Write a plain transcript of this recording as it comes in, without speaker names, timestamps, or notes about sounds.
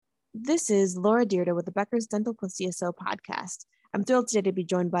This is Laura Dyrda with the Becker's Dental Plus DSO podcast. I'm thrilled today to be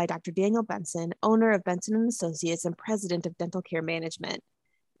joined by Dr. Daniel Benson, owner of Benson & Associates and president of Dental Care Management.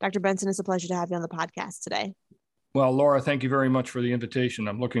 Dr. Benson, it's a pleasure to have you on the podcast today. Well, Laura, thank you very much for the invitation.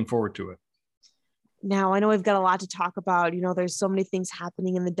 I'm looking forward to it. Now, I know we've got a lot to talk about. There's so many things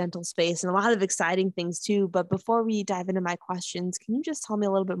happening in the dental space and a lot of exciting things too. But before we dive into my questions, can you just tell me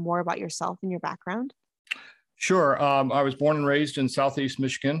a little bit more about yourself and your background? Sure. I was born and raised in Southeast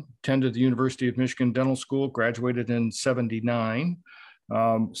Michigan, attended the University of Michigan Dental School, graduated in '79,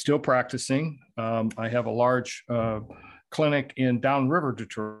 still practicing. I have a large clinic in Downriver,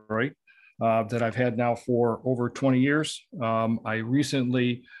 Detroit, that I've had now for over 20 years. I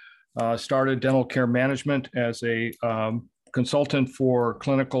recently started Dental Care Management as a consultant for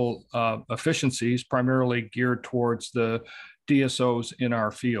clinical efficiencies, primarily geared towards the DSOs in our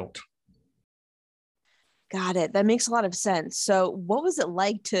field. Got it. That makes a lot of sense. So what was it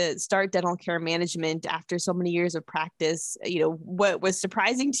like to start dental care management after so many years of practice? What was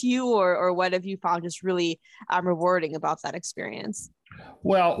surprising to you or what have you found just really rewarding about that experience?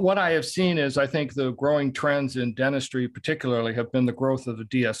 Well, what I have seen is I think the growing trends in dentistry particularly have been the growth of the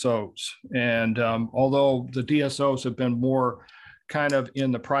DSOs. And although the DSOs have been more kind of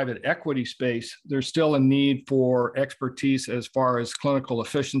in the private equity space, there's still a need for expertise as far as clinical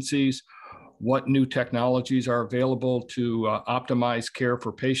efficiencies, what new technologies are available to optimize care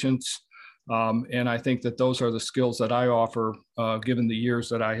for patients. And I think that those are the skills that I offer, given the years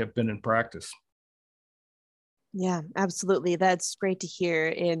that I have been in practice. Yeah, absolutely. That's great to hear.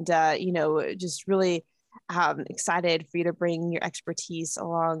 And, just really excited for you to bring your expertise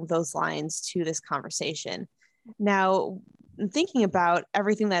along those lines to this conversation. Now, thinking about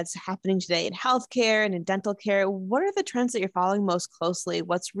everything that's happening today in healthcare and in dental care, what are the trends that you're following most closely?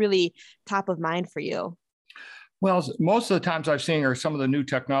 What's really top of mind for you? Well, most of the times I've seen are some of the new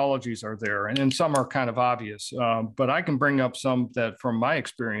technologies are there, and then some are kind of obvious. But I can bring up some that from my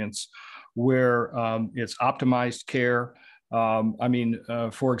experience where it's optimized care.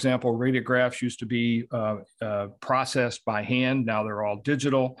 For example, radiographs used to be processed by hand. Now they're all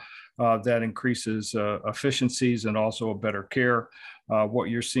digital. That increases efficiencies and also a better care. What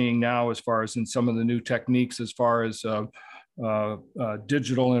you're seeing now as far as in some of the new techniques, as far as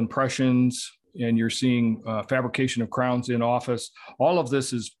digital impressions, and you're seeing fabrication of crowns in office. All of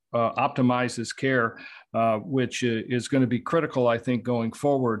this is optimizes care, which is going to be critical, I think, going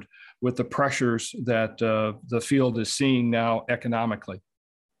forward with the pressures that the field is seeing now economically.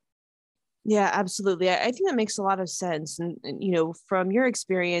 Yeah, absolutely. I think that makes a lot of sense. And, from your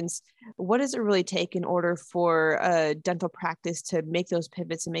experience, what does it really take in order for a dental practice to make those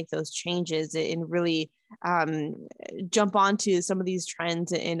pivots and make those changes and really jump onto some of these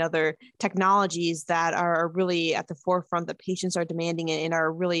trends and other technologies that are really at the forefront that patients are demanding and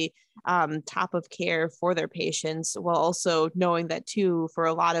are really top of care for their patients, while also knowing that too, for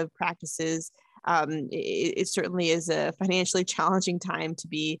a lot of practices, it certainly is a financially challenging time to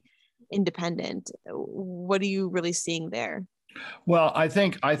be independent. What are you really seeing there? Well, I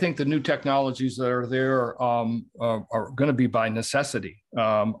think the new technologies that are there are going to be by necessity.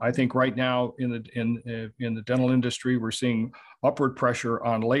 I think right now in the dental industry, we're seeing upward pressure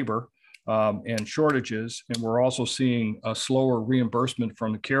on labor and shortages, and we're also seeing a slower reimbursement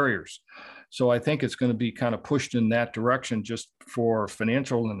from the carriers. So I think it's going to be kind of pushed in that direction just for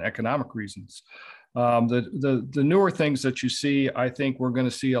financial and economic reasons. The newer things that you see, I think we're going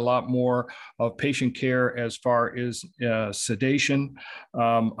to see a lot more of patient care as far as sedation.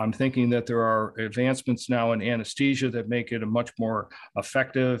 I'm thinking that there are advancements now in anesthesia that make it a much more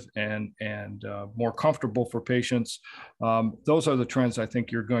effective and more comfortable for patients. Those are the trends I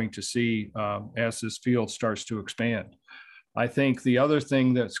think you're going to see as this field starts to expand. I think the other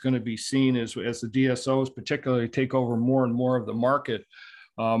thing that's going to be seen is as the DSOs particularly take over more and more of the market,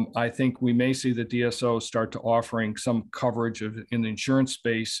 I think we may see the DSOs start to offering some coverage in the insurance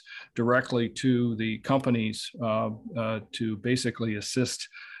space directly to the companies to basically assist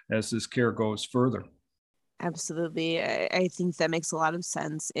as this care goes further. Absolutely. I think that makes a lot of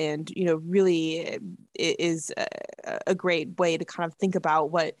sense. And, really it is a great way to kind of think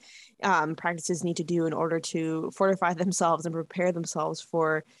about what practices need to do in order to fortify themselves and prepare themselves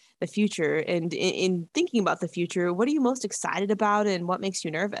for the future. And in thinking about the future, what are you most excited about and what makes you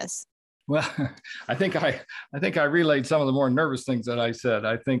nervous? Well, I think I relayed some of the more nervous things that I said.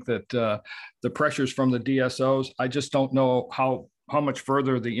 I think that the pressures from the DSOs, I just don't know how much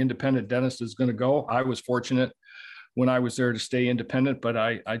further the independent dentist is going to go. I was fortunate when I was there to stay independent, but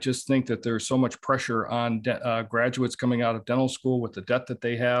I just think that there's so much pressure on graduates coming out of dental school with the debt that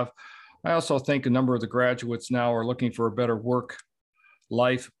they have. I also think a number of the graduates now are looking for a better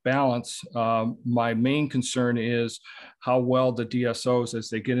life balance. My main concern is how well the DSOs, as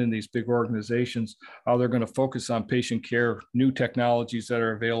they get in these big organizations, how they're going to focus on patient care, new technologies that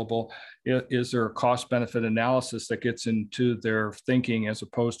are available. Is there a cost benefit analysis that gets into their thinking as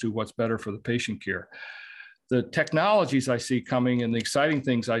opposed to what's better for the patient care? The technologies I see coming and the exciting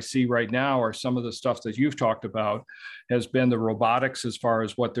things I see right now are some of the stuff that you've talked about has been the robotics as far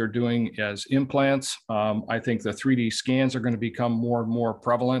as what they're doing as implants. I think the 3D scans are going to become more and more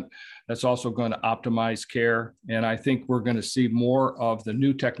prevalent. That's also going to optimize care. And I think we're going to see more of the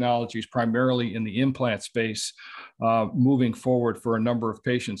new technologies, primarily in the implant space, moving forward for a number of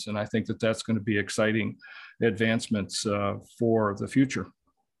patients. And I think that that's going to be exciting advancements for the future.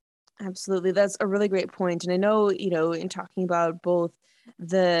 Absolutely. That's a really great point. And I know, in talking about both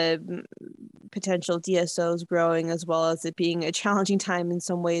the potential DSOs growing as well as it being a challenging time in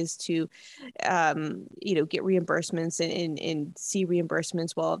some ways to, get reimbursements and see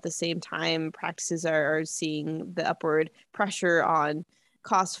reimbursements, while at the same time practices are seeing the upward pressure on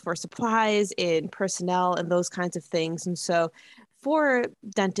costs for supplies and personnel and those kinds of things. And so for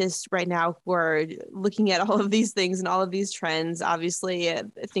dentists right now who are looking at all of these things and all of these trends, obviously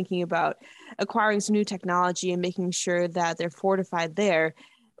thinking about acquiring some new technology and making sure that they're fortified there,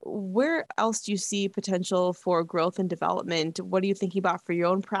 where else do you see potential for growth and development? What are you thinking about for your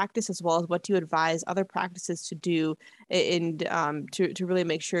own practice, as well as what do you advise other practices to do and to really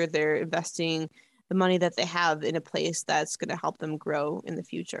make sure they're investing the money that they have in a place that's going to help them grow in the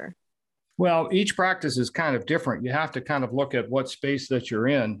future? Well, each practice is kind of different. You have to kind of look at what space that you're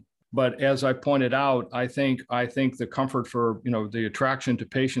in. But as I pointed out, I think the comfort for, the attraction to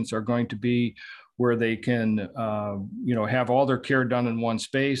patients are going to be where they can, have all their care done in one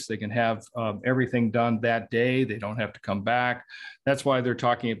space. They can have everything done that day. They don't have to come back. That's why they're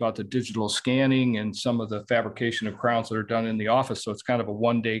talking about the digital scanning and some of the fabrication of crowns that are done in the office. So it's kind of a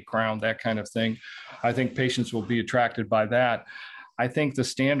one-day crown, that kind of thing. I think patients will be attracted by that. I think the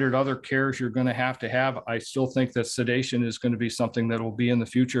standard other cares you're going to have, I still think that sedation is going to be something that will be in the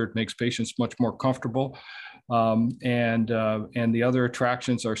future. It makes patients much more comfortable. And the other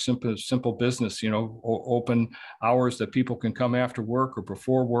attractions are simple business, open hours that people can come after work or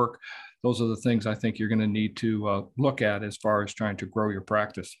before work. Those are the things I think you're going to need to look at as far as trying to grow your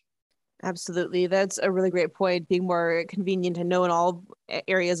practice. Absolutely. That's a really great point. Being more convenient. I know in all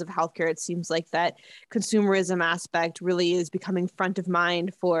areas of healthcare, it seems like that consumerism aspect really is becoming front of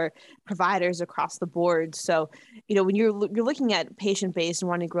mind for providers across the board. So, when you're looking at patient base and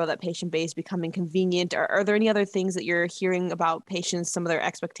wanting to grow that patient base, becoming convenient, are there any other things that you're hearing about patients, some of their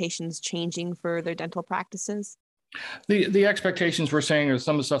expectations changing for their dental practices? The expectations we're saying are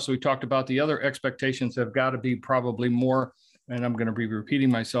some of the stuff we talked about. The other expectations have got to be probably more, and I'm going to be repeating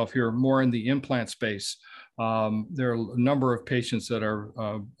myself here, more in the implant space. There are a number of patients that are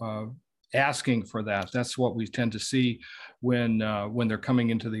asking for that. That's what we tend to see when they're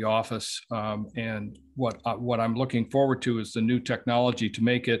coming into the office. And what I'm looking forward to is the new technology to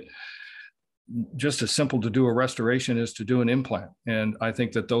make it just as simple to do a restoration as to do an implant. And I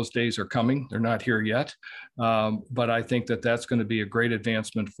think that those days are coming. They're not here yet. But I think that that's going to be a great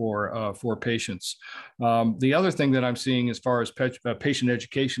advancement for patients. The other thing that I'm seeing as far as patient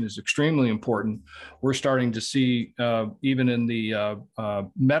education is extremely important. We're starting to see, even in the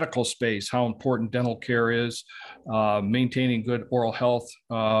medical space, how important dental care is, maintaining good oral health,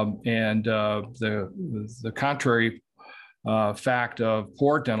 and the contrary fact of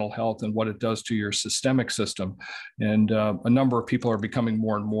poor dental health and what it does to your systemic system. And a number of people are becoming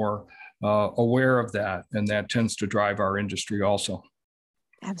more and more aware of that, and that tends to drive our industry also.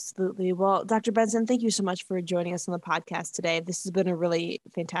 Absolutely. Well, Dr. Benson, thank you so much for joining us on the podcast today. This has been a really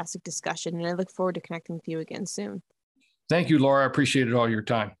fantastic discussion, and I look forward to connecting with you again soon. Thank you, Laura. I appreciated all your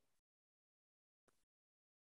time.